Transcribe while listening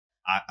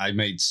I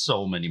made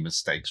so many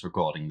mistakes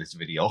recording this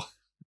video.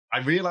 I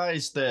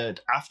realized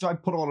that after I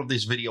put all of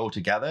this video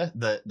together,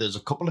 that there's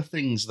a couple of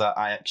things that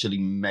I actually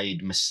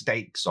made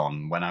mistakes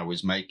on when I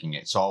was making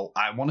it. So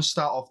I want to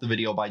start off the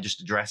video by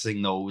just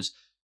addressing those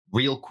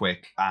real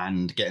quick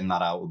and getting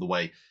that out of the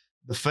way.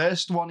 The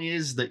first one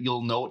is that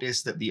you'll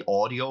notice that the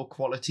audio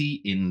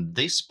quality in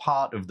this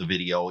part of the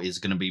video is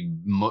going to be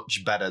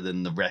much better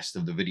than the rest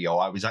of the video.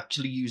 I was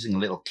actually using a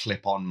little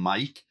clip-on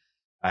mic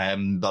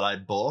that I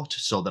bought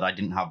so that I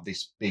didn't have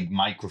this big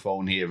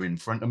microphone here in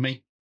front of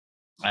me.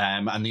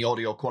 And the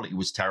audio quality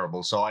was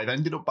terrible. So I've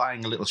ended up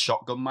buying a little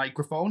shotgun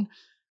microphone,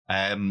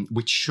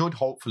 which should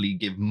hopefully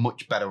give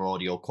much better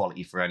audio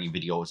quality for any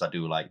videos I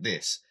do like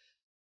this.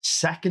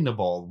 Second of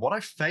all, what I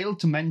failed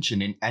to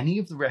mention in any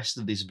of the rest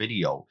of this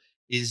video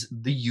is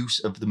the use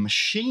of the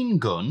machine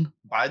gun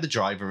by the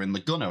driver and the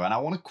gunner. And I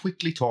want to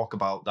quickly talk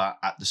about that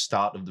at the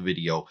start of the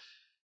video.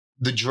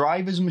 The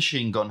driver's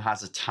machine gun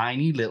has a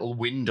tiny little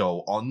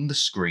window on the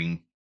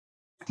screen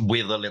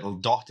with a little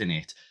dot in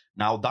it.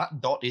 Now,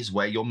 that dot is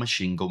where your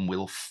machine gun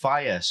will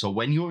fire. So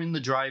when you're in the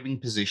driving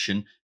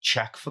position,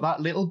 check for that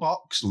little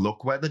box,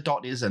 look where the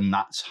dot is, and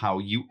that's how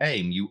you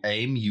aim. You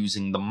aim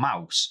using the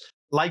mouse.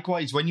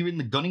 Likewise, when you're in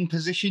the gunning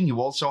position,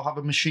 you also have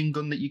a machine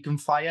gun that you can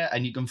fire,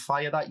 and you can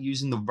fire that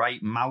using the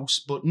right mouse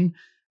button.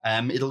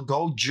 It'll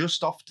go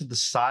just off to the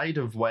side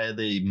of where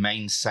the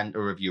main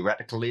center of your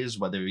reticle is,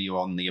 whether you're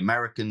on the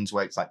Americans,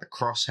 where it's like the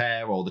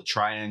crosshair, or the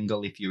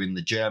triangle if you're in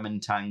the German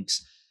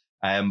tanks.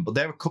 But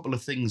there are a couple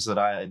of things that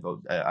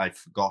I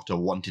forgot or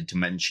wanted to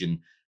mention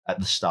at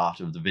the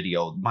start of the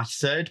video. My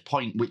third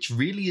point, which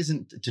really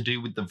isn't to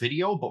do with the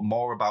video, but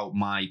more about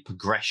my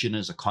progression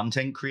as a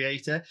content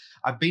creator,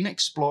 I've been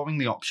exploring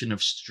the option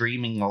of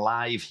streaming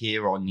live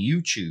here on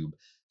YouTube.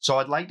 So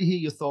I'd like to hear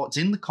your thoughts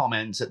in the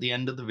comments at the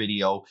end of the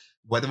video,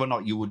 whether or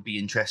not you would be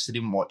interested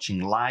in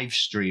watching live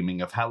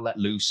streaming of Hell Let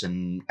Loose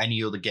and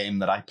any other game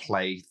that I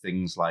play,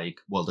 things like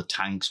World of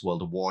Tanks,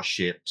 World of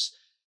Warships,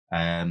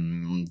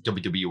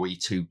 WWE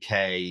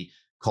 2K,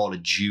 Call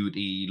of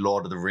Duty,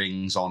 Lord of the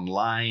Rings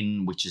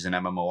Online, which is an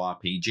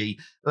MMORPG.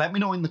 Let me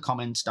know in the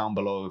comments down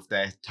below if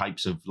there are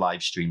types of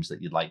live streams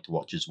that you'd like to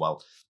watch as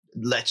well.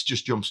 Let's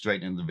just jump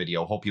straight into the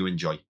video. Hope you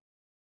enjoy.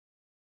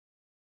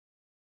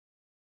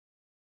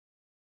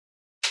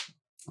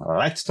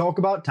 Let's talk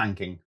about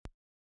tanking.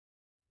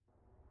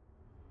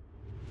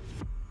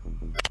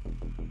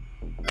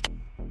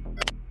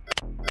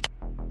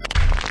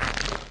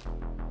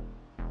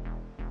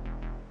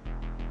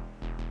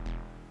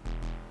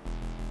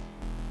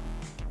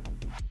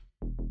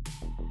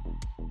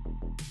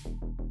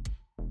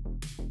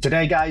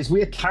 Today, guys,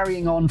 we are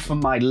carrying on from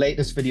my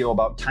latest video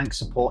about tank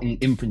supporting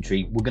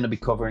infantry. We're going to be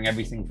covering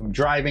everything from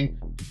driving,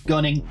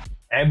 gunning,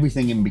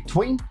 everything in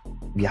between.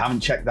 If you haven't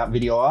checked that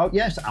video out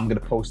yet, I'm going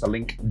to post a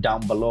link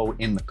down below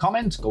in the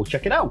comments. Go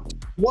check it out.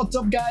 What's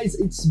up, guys?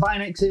 It's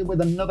Vinex here with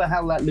another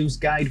Hell Let Loose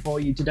guide for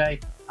you today.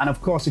 And of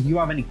course, if you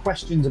have any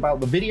questions about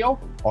the video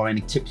or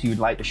any tips you'd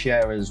like to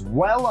share as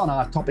well on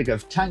our topic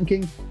of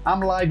tanking,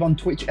 I'm live on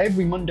Twitch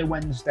every Monday,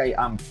 Wednesday,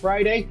 and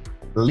Friday.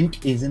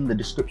 Link is in the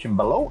description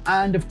below.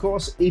 And of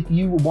course, if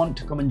you want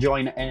to come and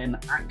join an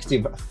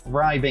active,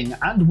 thriving,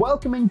 and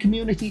welcoming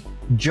community,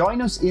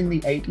 join us in the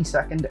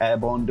 82nd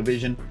Airborne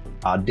Division.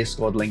 Our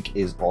Discord link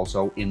is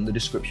also in the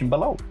description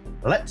below.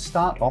 Let's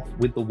start off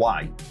with the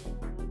why.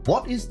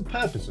 What is the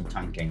purpose of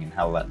tanking in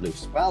Hell Let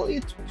Loose? Well,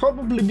 it's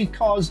probably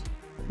because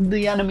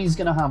the enemy's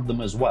going to have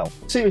them as well.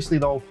 Seriously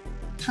though,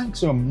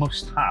 tanks are a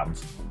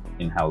must-have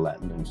in Hell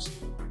Let Loose.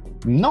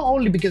 Not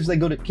only because they're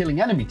good at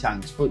killing enemy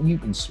tanks, but you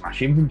can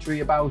smash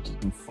infantry about, you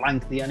can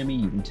flank the enemy,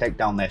 you can take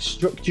down their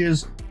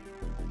structures.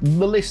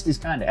 The list is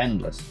kind of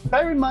endless.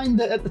 Bear in mind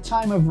that at the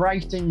time of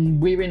writing,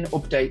 we're in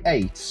update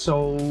 8,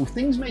 so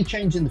things may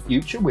change in the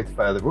future with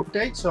further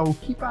updates, so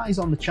keep eyes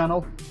on the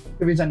channel. If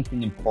there is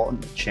anything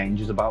important that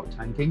changes about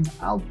tanking,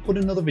 I'll put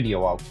another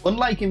video out.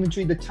 Unlike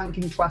infantry, the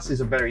tanking classes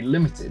are very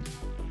limited.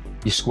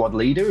 Your squad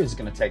leader is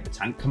going to take the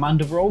tank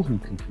commander role, who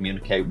can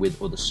communicate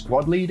with other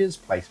squad leaders,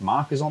 place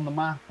markers on the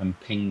map, and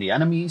ping the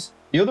enemies.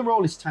 The other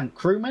role is tank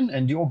crewman,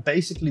 and you're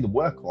basically the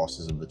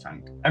workhorses of the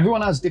tank.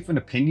 Everyone has different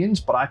opinions,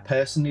 but I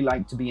personally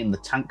like to be in the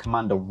tank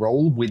commander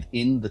role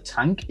within the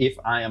tank if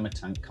I am a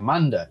tank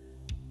commander.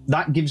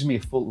 That gives me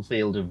a full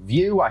field of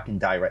view, I can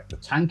direct the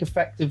tank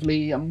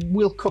effectively, and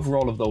we'll cover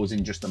all of those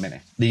in just a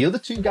minute. The other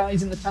two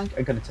guys in the tank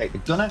are going to take the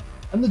gunner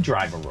and the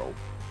driver role.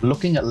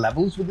 Looking at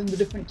levels within the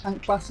different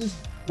tank classes,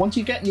 once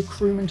you get your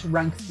crewman to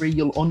rank 3,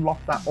 you'll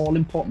unlock that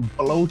all-important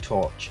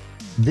blowtorch.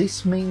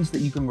 This means that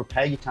you can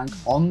repair your tank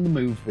on the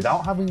move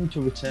without having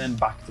to return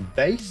back to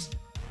base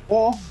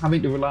or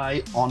having to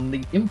rely on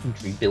the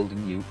infantry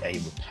building you a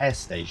repair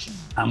station.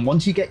 And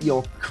once you get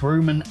your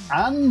crewman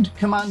and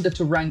commander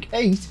to rank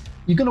 8,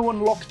 you're going to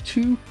unlock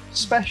 2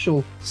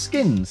 special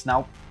skins.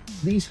 Now,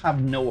 these have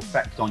no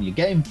effect on your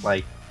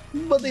gameplay,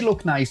 but they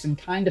look nice and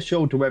kind of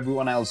show to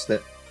everyone else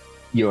that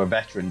you're a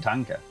veteran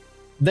tanker.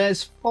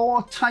 There's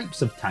 4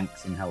 types of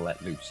tanks in Hell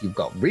Let Loose. You've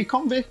got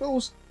recon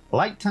vehicles,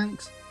 light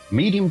tanks,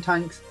 medium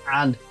tanks,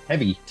 and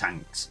heavy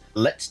tanks.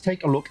 Let's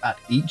take a look at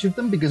each of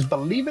them because,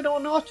 believe it or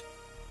not,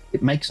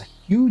 it makes a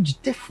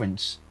huge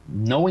difference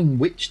knowing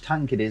which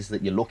tank it is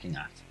that you're looking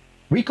at.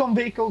 Recon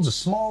vehicles are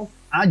small,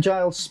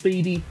 agile,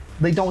 speedy.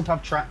 They don't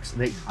have tracks,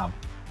 they have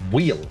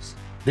wheels.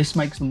 This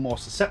makes them more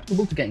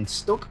susceptible to getting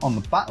stuck on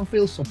the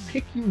battlefield, so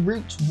pick your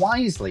routes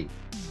wisely.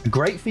 A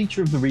great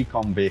feature of the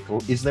recon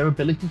vehicle is their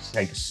ability to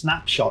take a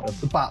snapshot of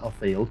the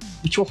battlefield,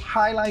 which will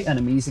highlight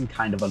enemies in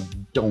kind of a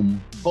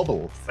dome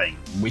bubble thing,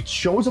 which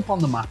shows up on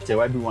the map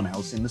to everyone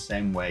else in the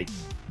same way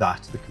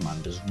that the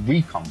commander's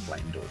recon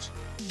plane does.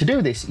 To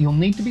do this, you'll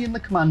need to be in the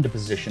commander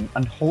position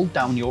and hold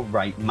down your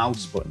right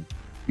mouse button.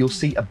 You'll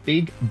see a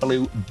big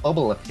blue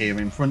bubble appear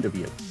in front of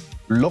you.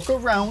 Look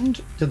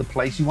around to the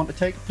place you want to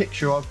take a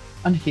picture of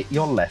and hit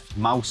your left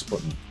mouse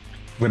button.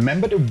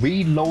 Remember to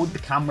reload the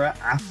camera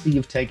after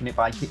you've taken it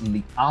by hitting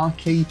the R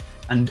key,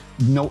 and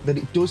note that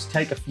it does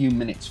take a few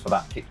minutes for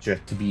that picture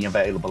to be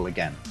available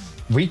again.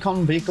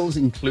 Recon vehicles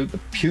include the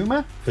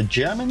Puma for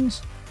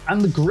Germans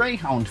and the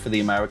Greyhound for the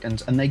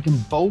Americans, and they can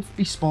both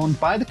be spawned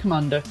by the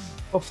commander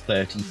for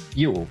 30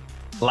 fuel.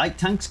 Light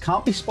tanks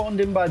can't be spawned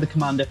in by the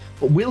commander,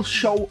 but will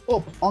show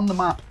up on the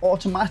map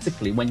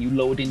automatically when you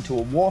load into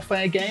a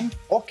warfare game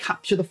or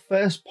capture the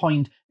first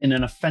point in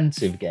an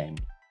offensive game.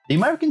 The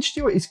American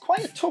Stuart is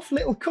quite a tough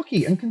little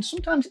cookie and can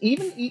sometimes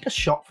even eat a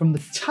shot from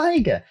the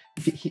Tiger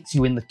if it hits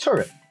you in the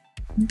turret.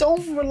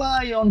 Don't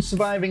rely on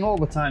surviving all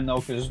the time though,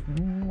 because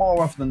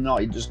more often than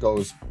not it just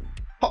goes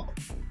pop.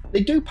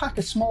 They do pack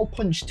a small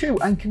punch too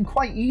and can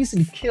quite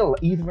easily kill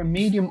either a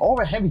medium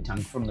or a heavy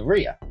tank from the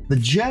rear. The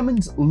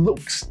Germans'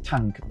 Lux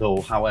tank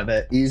though,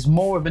 however, is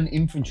more of an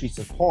infantry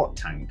support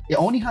tank. It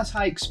only has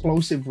high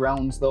explosive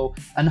rounds though,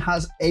 and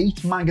has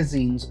 8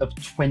 magazines of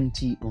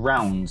 20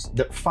 rounds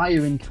that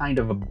fire in kind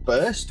of a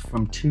burst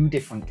from 2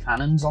 different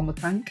cannons on the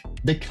tank.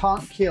 They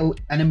can't kill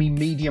enemy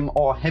medium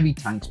or heavy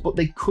tanks, but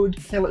they could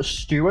kill a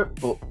Stuart,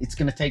 but it's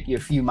going to take you a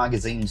few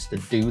magazines to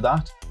do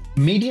that.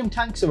 Medium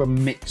tanks are a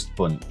mixed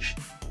bunch.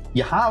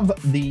 You have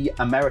the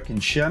American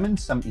Sherman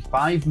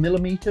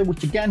 75mm,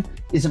 which again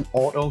is an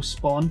auto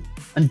spawn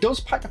and does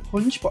pack a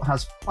punch but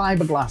has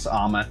fiberglass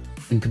armor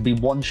and can be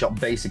one-shot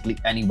basically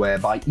anywhere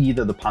by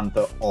either the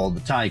Panther or the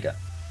Tiger.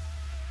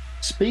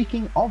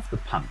 Speaking of the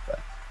Panther,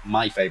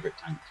 my favorite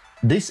tank,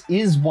 this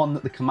is one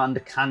that the commander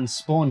can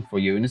spawn for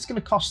you, and it's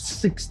going to cost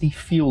 60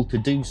 fuel to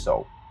do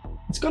so.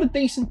 It's got a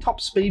decent top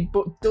speed,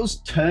 but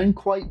does turn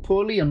quite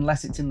poorly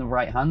unless it's in the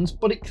right hands,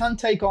 but it can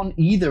take on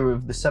either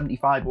of the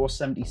 75 or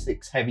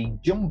 76 heavy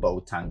jumbo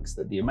tanks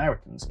that the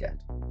Americans get.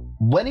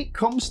 When it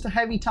comes to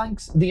heavy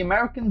tanks, the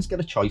Americans get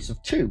a choice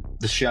of 2,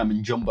 the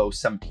Sherman Jumbo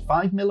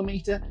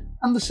 75mm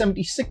and the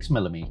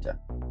 76mm.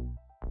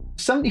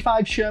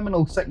 75 Sherman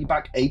will set you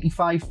back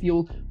 85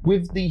 fuel,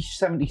 with the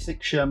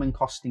 76 Sherman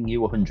costing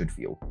you 100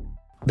 fuel.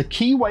 The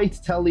key way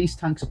to tell these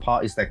tanks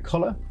apart is their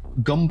colour,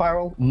 gun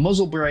barrel,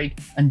 muzzle brake,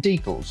 and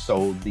decals,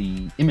 so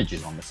the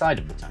images on the side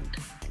of the tank.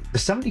 The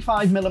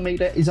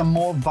 75mm is a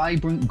more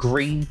vibrant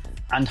green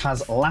and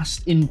has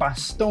 "Last in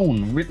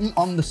Bastogne" written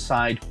on the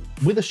side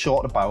with a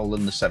shorter barrel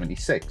than the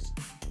 76.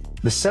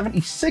 The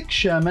 76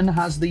 Sherman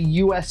has the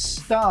US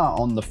star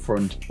on the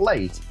front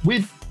plate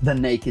with the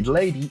Naked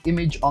Lady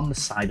image on the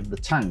side of the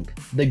tank.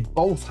 They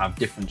both have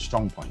different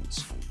strong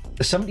points.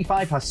 The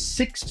 75 has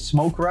 6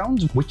 smoke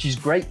rounds, which is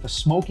great for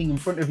smoking in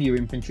front of your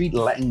infantry,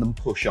 letting them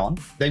push on.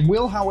 They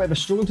will, however,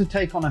 struggle to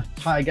take on a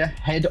Tiger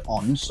head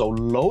on, so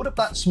load up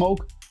that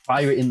smoke,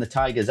 fire it in the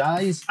Tiger's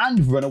eyes,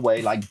 and run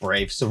away like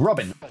brave Sir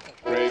Robin.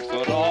 Brave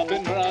Sir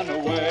Robin ran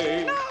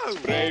away. No!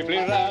 Bravely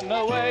ran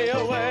away,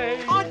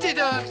 away. I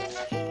didn't!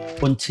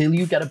 Until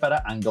you get a better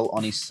angle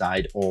on his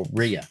side or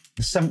rear.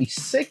 The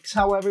 76,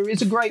 however,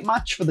 is a great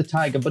match for the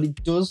Tiger, but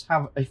it does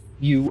have a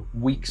few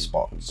weak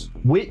spots,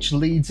 which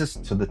leads us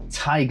to the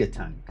Tiger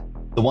tank,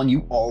 the one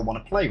you all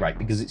want to play, right,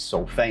 because it's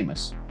so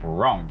famous.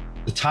 Wrong.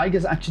 The Tiger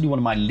is actually one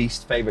of my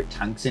least favorite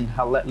tanks in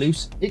Hell Let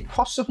Loose. It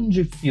costs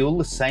 100 fuel,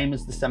 the same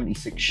as the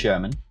 76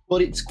 Sherman,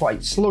 but it's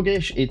quite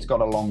sluggish, it's got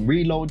a long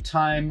reload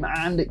time,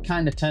 and it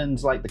kind of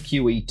turns like the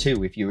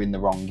QE2 if you're in the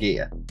wrong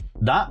gear.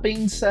 That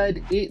being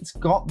said, it's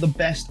got the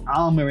best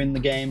armor in the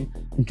game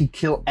and can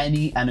kill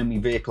any enemy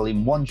vehicle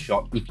in one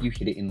shot if you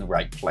hit it in the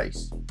right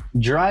place.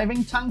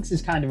 Driving tanks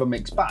is kind of a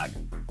mixed bag.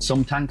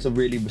 Some tanks are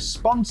really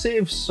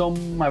responsive,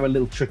 some are a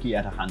little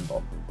trickier to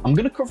handle. I'm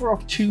going to cover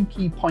off 2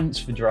 key points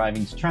for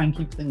driving to try and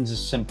keep things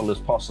as simple as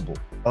possible.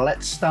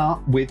 Let's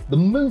start with the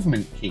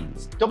movement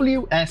keys.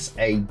 W, S,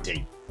 A,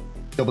 D.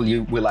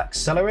 W will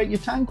accelerate your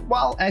tank,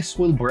 while S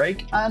will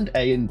brake, and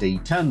A and D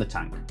turn the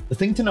tank. The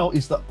thing to note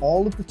is that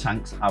all of the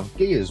tanks have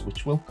gears,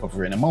 which we'll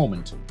cover in a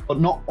moment, but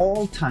not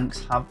all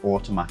tanks have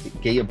automatic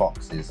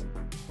gearboxes.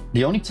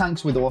 The only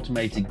tanks with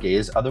automated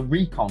gears are the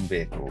recon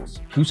vehicles,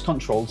 whose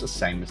controls are the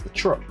same as the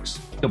trucks.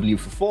 W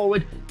for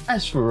forward,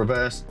 S for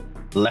reverse,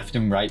 left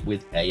and right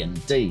with A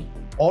and D.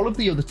 All of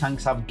the other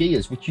tanks have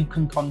gears, which you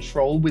can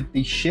control with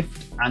the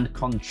shift and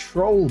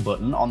control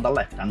button on the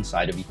left hand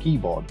side of your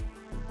keyboard.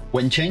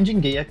 When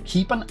changing gear,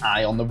 keep an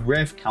eye on the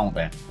rev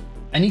counter.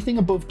 Anything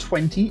above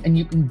 20 and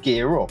you can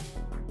gear up.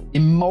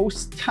 In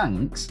most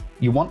tanks,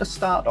 you want to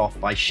start off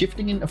by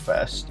shifting into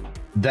first,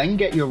 then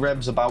get your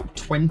revs about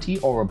 20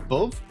 or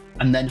above,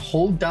 and then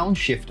hold down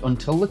shift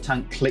until the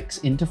tank clicks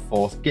into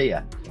fourth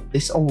gear.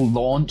 This will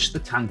launch the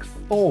tank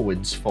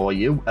forwards for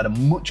you at a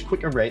much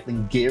quicker rate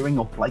than gearing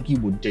up like you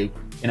would do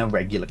in a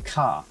regular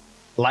car.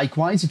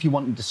 Likewise, if you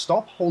wanted to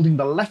stop, holding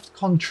the left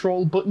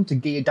control button to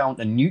gear down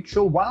to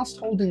neutral whilst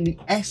holding the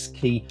S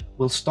key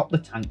will stop the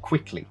tank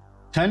quickly.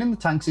 Turning the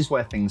tanks is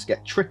where things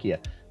get trickier.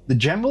 The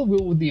general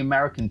rule with the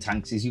American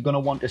tanks is you're going to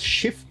want to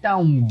shift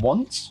down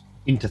once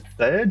into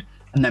third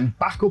and then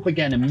back up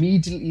again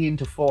immediately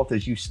into fourth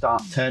as you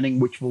start turning,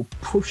 which will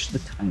push the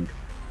tank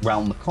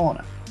round the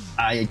corner.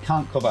 I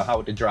can't cover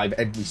how to drive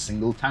every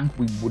single tank,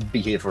 we would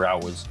be here for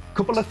hours. A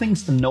couple of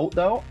things to note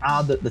though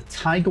are that the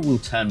Tiger will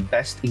turn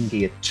best in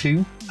gear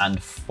 2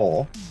 and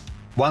 4,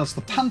 whilst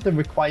the Panther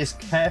requires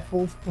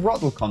careful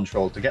throttle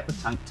control to get the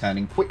tank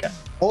turning quicker.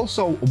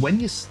 Also, when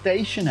you're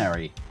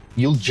stationary,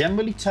 you'll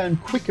generally turn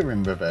quicker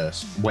in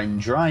reverse when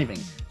driving,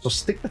 so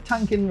stick the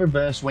tank in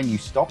reverse when you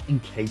stop in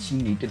case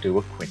you need to do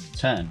a quick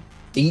turn.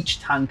 Each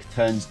tank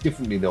turns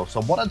differently though,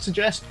 so what I'd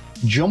suggest,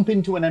 jump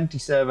into an empty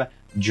server,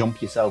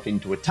 jump yourself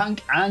into a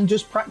tank and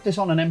just practice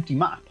on an empty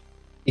map.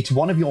 It's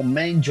one of your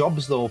main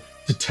jobs though,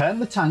 to turn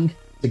the tank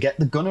to get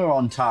the gunner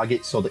on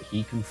target so that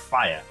he can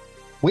fire.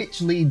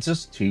 Which leads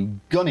us to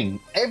gunning,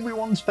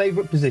 everyone's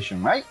favourite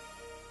position, right?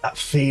 That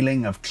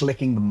feeling of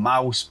clicking the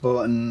mouse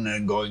button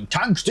and going,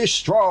 tanks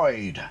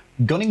destroyed!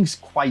 Gunning's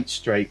quite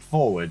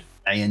straightforward.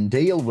 A and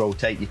D will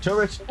rotate your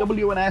turret,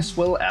 W and S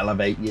will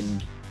elevate you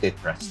and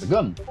depress the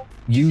gun.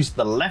 Use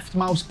the left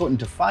mouse button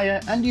to fire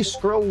and your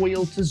scroll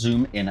wheel to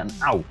zoom in and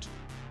out.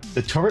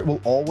 The turret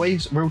will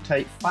always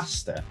rotate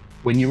faster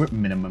when you're at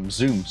minimum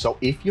zoom, so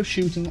if you're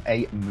shooting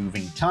a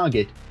moving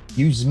target,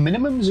 use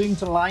minimum zoom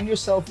to line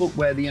yourself up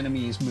where the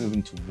enemy is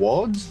moving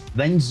towards,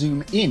 then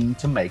zoom in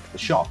to make the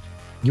shot.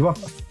 You have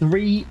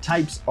 3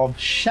 types of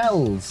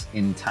shells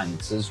in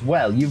tanks as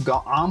well. You've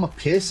got armor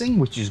piercing,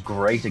 which is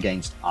great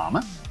against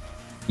armor.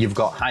 You've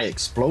got high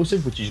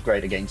explosive, which is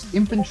great against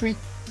infantry.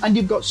 And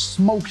you've got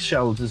smoke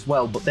shells as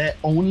well, but they're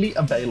only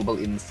available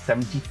in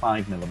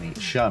 75mm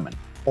Sherman.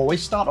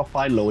 Always start off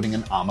by loading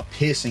an armor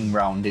piercing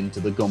round into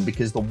the gun,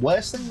 because the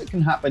worst thing that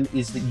can happen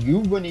is that you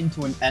run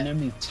into an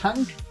enemy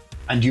tank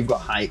and you've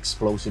got high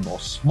explosive or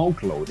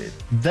smoke loaded.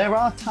 There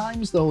are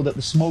times though that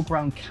the smoke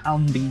round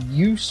can be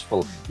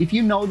useful. If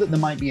you know that there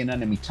might be an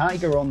enemy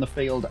Tiger on the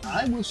field,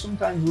 I will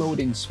sometimes load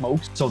in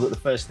smokes so that the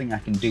first thing I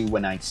can do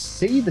when I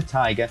see the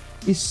Tiger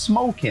is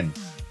smoke him.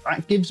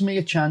 That gives me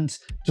a chance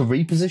to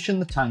reposition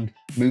the tank,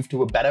 move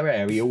to a better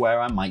area where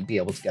I might be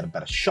able to get a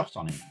better shot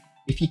on him.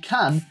 If you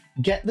can,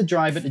 get the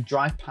driver to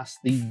drive past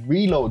the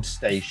reload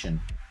station,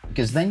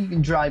 because then you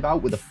can drive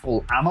out with a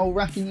full ammo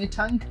rack in your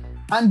tank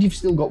and you've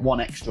still got 1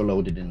 extra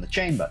loaded in the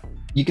chamber.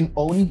 You can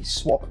only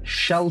swap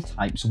shell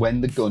types when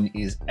the gun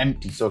is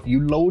empty, so if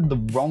you load the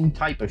wrong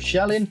type of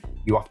shell in,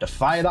 you have to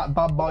fire that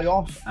bad boy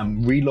off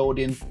and reload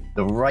in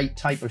the right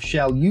type of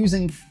shell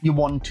using your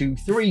 1, 2,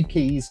 3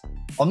 keys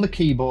on the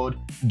keyboard,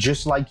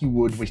 just like you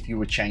would if you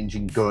were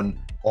changing gun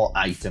or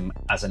item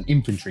as an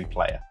infantry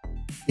player.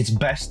 It's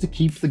best to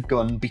keep the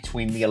gun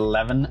between the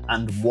 11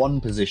 and 1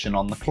 position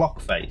on the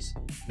clock face.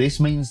 This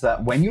means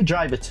that when your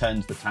driver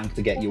turns the tank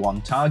to get you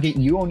on target,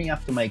 you only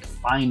have to make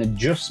fine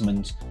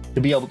adjustments to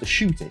be able to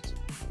shoot it.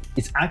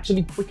 It's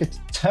actually quicker to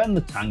turn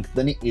the tank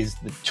than it is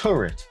the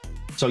turret,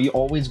 so you're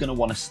always going to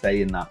want to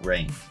stay in that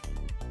range.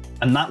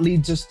 And that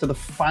leads us to the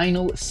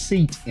final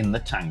seat in the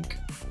tank,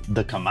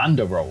 the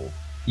commander role.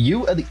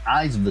 You are the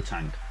eyes of the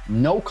tank.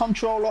 No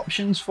control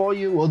options for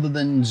you other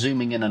than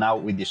zooming in and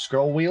out with your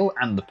scroll wheel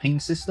and the ping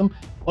system,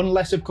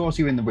 unless of course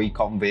you're in the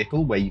recon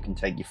vehicle where you can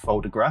take your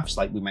photographs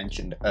like we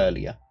mentioned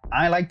earlier.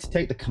 I like to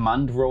take the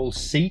command role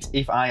seat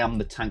if I am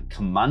the tank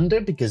commander,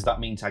 because that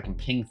means I can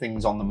ping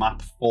things on the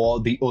map for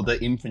the other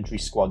infantry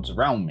squads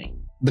around me.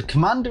 The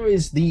commander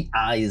is the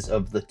eyes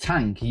of the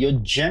tank. You're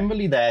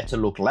generally there to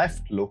look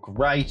left, look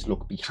right,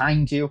 look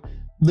behind you.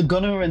 The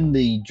gunner and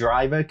the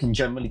driver can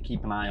generally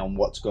keep an eye on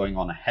what's going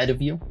on ahead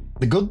of you.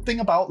 The good thing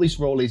about this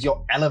role is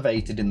you're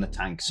elevated in the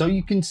tank, so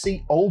you can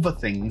see over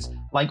things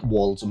like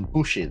walls and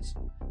bushes.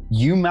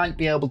 You might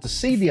be able to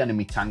see the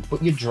enemy tank,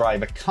 but your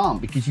driver can't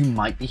because you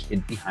might be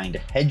hid behind a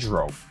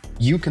hedgerow.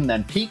 You can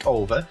then peek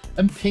over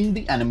and ping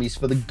the enemies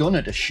for the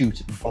gunner to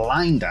shoot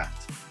blind at.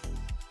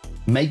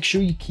 Make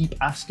sure you keep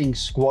asking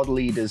squad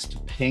leaders to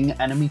ping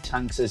enemy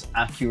tanks as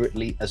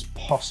accurately as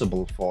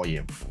possible for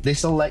you.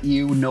 This will let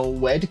you know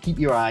where to keep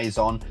your eyes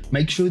on.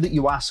 Make sure that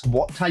you ask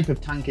what type of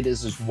tank it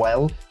is as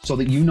well, so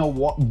that you know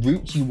what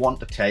route you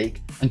want to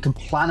take and can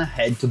plan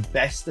ahead to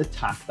best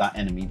attack that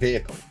enemy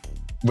vehicle.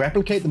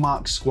 Replicate the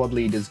marks squad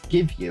leaders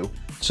give you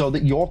so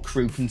that your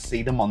crew can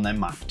see them on their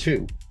map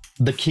too.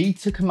 The key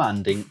to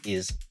commanding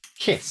is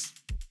KISS.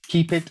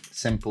 Keep it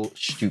simple,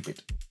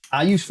 stupid.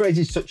 I use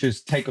phrases such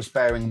as take us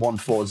bearing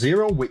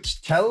 140,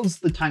 which tells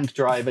the tank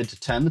driver to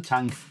turn the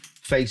tank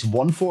face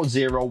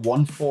 140,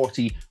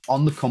 140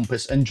 on the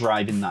compass and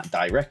drive in that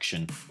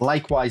direction.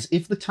 Likewise,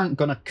 if the tank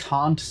gunner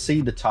can't see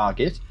the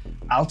target,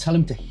 I'll tell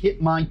him to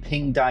hit my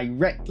ping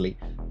directly.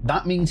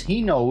 That means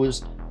he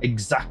knows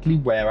exactly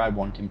where I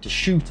want him to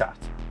shoot at.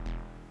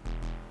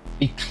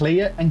 Be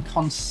clear and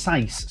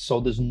concise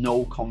so there's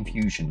no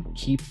confusion.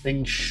 Keep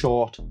things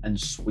short and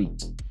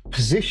sweet.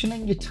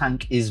 Positioning your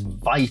tank is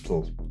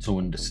vital to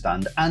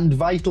understand and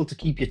vital to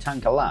keep your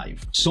tank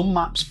alive. Some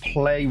maps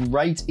play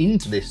right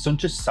into this,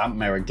 such as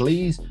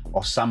Sainte-Mère-Église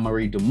or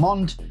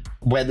Sainte-Marie-du-Mont,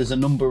 where there's a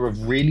number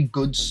of really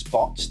good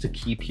spots to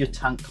keep your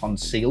tank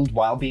concealed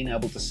while being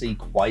able to see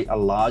quite a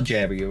large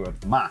area of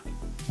the map.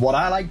 What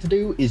I like to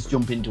do is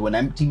jump into an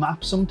empty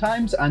map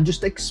sometimes and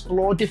just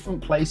explore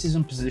different places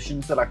and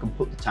positions that I can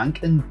put the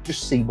tank and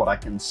just see what I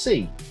can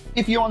see.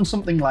 If you're on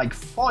something like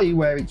Foy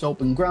where it's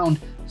open ground,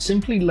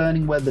 simply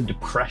learning where the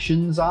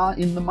depressions are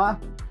in the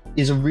map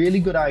is a really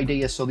good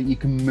idea so that you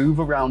can move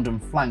around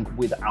and flank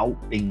without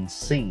being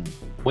seen.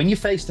 When you're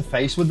face to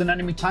face with an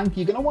enemy tank,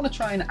 you're going to want to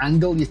try and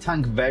angle your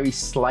tank very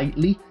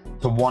slightly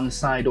to one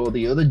side or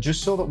the other,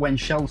 just so that when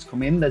shells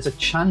come in, there's a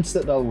chance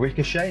that they'll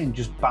ricochet and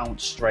just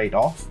bounce straight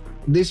off.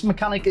 This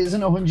mechanic isn't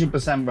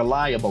 100%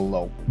 reliable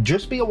though.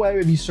 Just be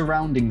aware of your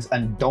surroundings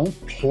and don't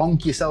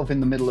plonk yourself in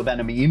the middle of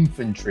enemy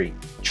infantry.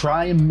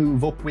 Try and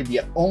move up with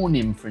your own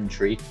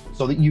infantry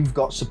so that you've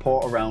got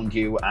support around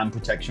you and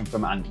protection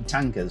from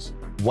anti-tankers.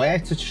 Where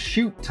to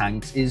shoot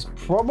tanks is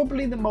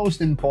probably the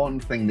most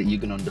important thing that you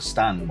can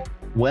understand.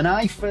 When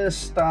I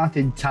first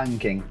started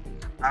tanking,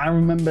 I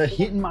remember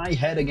hitting my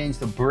head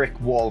against a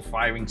brick wall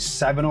firing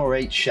 7 or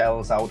 8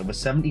 shells out of a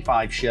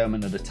 75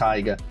 Sherman at a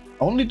Tiger,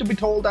 only to be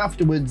told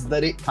afterwards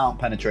that it can't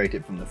penetrate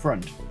it from the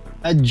front.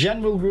 A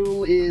general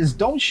rule is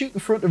don't shoot the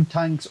front of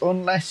tanks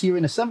unless you're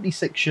in a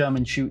 76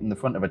 Sherman shooting the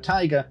front of a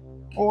Tiger,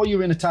 or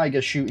you're in a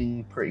Tiger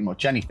shooting pretty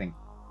much anything.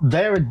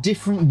 There are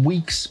different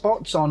weak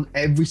spots on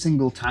every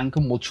single tank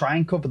and we'll try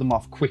and cover them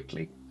off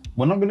quickly.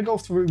 We're not going to go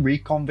through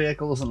recon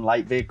vehicles and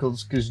light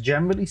vehicles because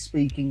generally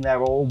speaking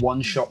they're all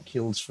one-shot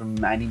kills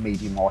from any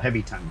medium or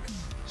heavy tank.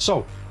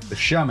 So, the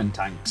Sherman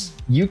tanks.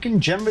 You can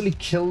generally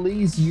kill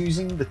these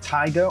using the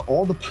Tiger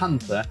or the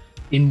Panther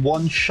in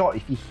one shot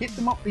if you hit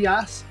them up the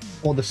ass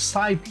or the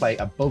side plate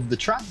above the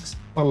tracks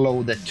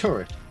below their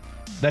turret.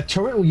 Their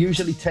turret will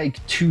usually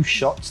take 2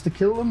 shots to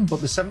kill them, but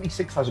the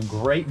 76 has a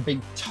great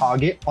big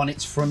target on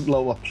its front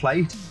lower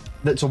plate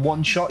that's a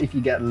one shot if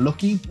you get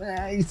lucky.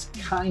 It's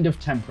kind of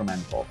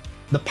temperamental.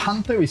 The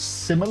Panther is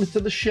similar to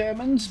the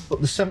Shermans,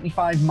 but the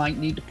 75 might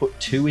need to put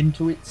 2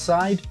 into its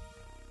side.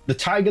 The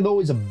Tiger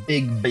though is a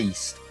big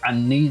beast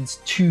and needs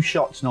 2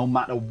 shots no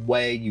matter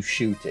where you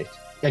shoot it.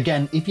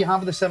 Again, if you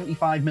have the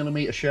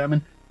 75mm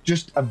Sherman,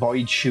 just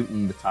avoid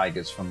shooting the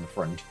Tigers from the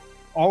front.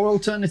 Or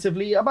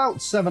alternatively,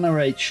 about 7 or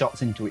 8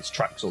 shots into its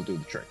tracks will do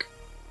the trick.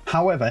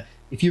 However,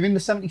 if you're in the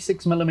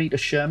 76mm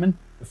Sherman,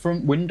 the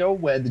front window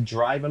where the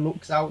driver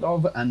looks out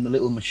of and the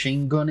little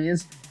machine gun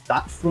is,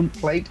 that front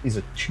plate is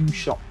a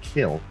 2-shot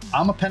kill.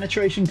 Armor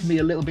penetration can be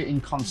a little bit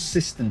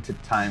inconsistent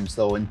at times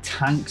though, and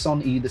tanks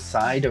on either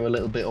side are a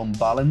little bit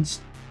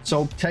unbalanced.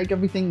 So take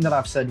everything that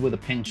I've said with a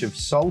pinch of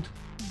salt,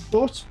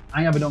 but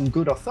I have it on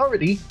good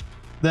authority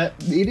that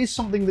it is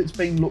something that's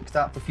being looked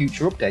at for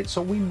future updates,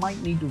 so we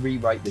might need to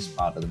rewrite this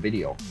part of the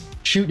video.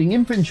 Shooting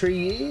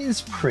infantry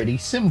is pretty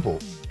simple.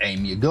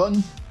 Aim your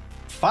gun,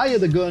 fire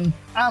the gun,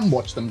 and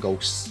watch them go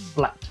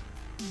splat.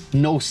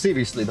 No,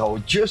 seriously though,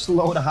 just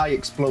load a high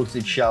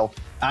explosive shell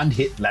and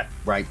hit left,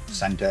 right,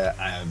 center,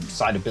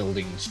 side of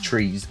buildings,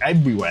 trees,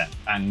 everywhere,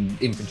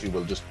 and infantry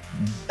will just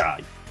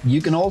die.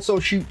 You can also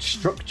shoot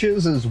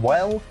structures as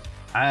well.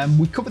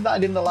 We covered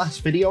that in the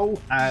last video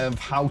of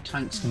how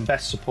tanks can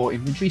best support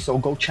infantry, so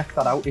go check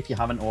that out if you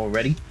haven't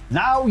already.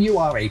 Now you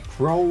are a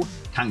pro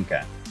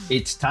tanker.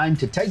 It's time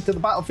to take to the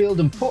battlefield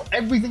and put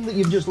everything that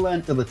you've just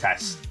learned to the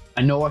test.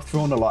 I know I've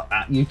thrown a lot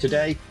at you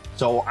today,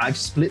 so I've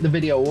split the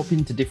video up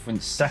into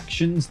different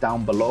sections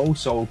down below,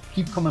 so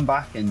keep coming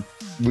back and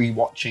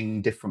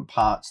rewatching different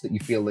parts that you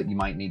feel that you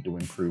might need to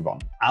improve on.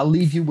 I'll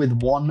leave you with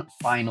one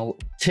final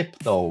tip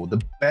though.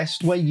 The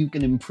best way you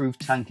can improve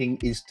tanking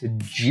is to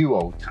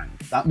duo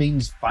tank. That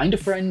means find a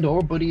friend or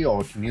a buddy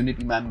or a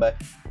community member,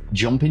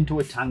 jump into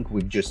a tank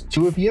with just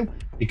 2 of you,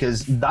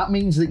 because that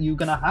means that you're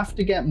going to have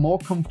to get more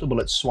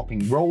comfortable at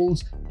swapping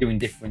roles, doing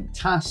different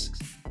tasks,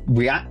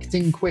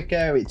 reacting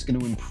quicker. It's going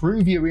to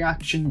improve your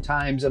reaction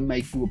times and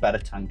make you a better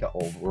tanker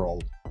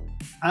overall.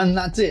 And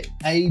that's it,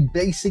 a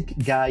basic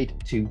guide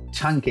to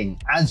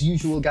tanking. As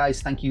usual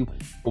guys, thank you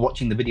for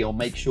watching the video.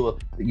 Make sure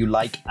that you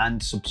like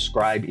and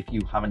subscribe if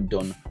you haven't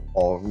done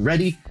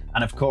already.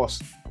 And of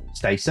course,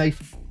 stay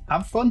safe,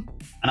 have fun,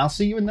 and I'll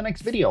see you in the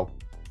next video.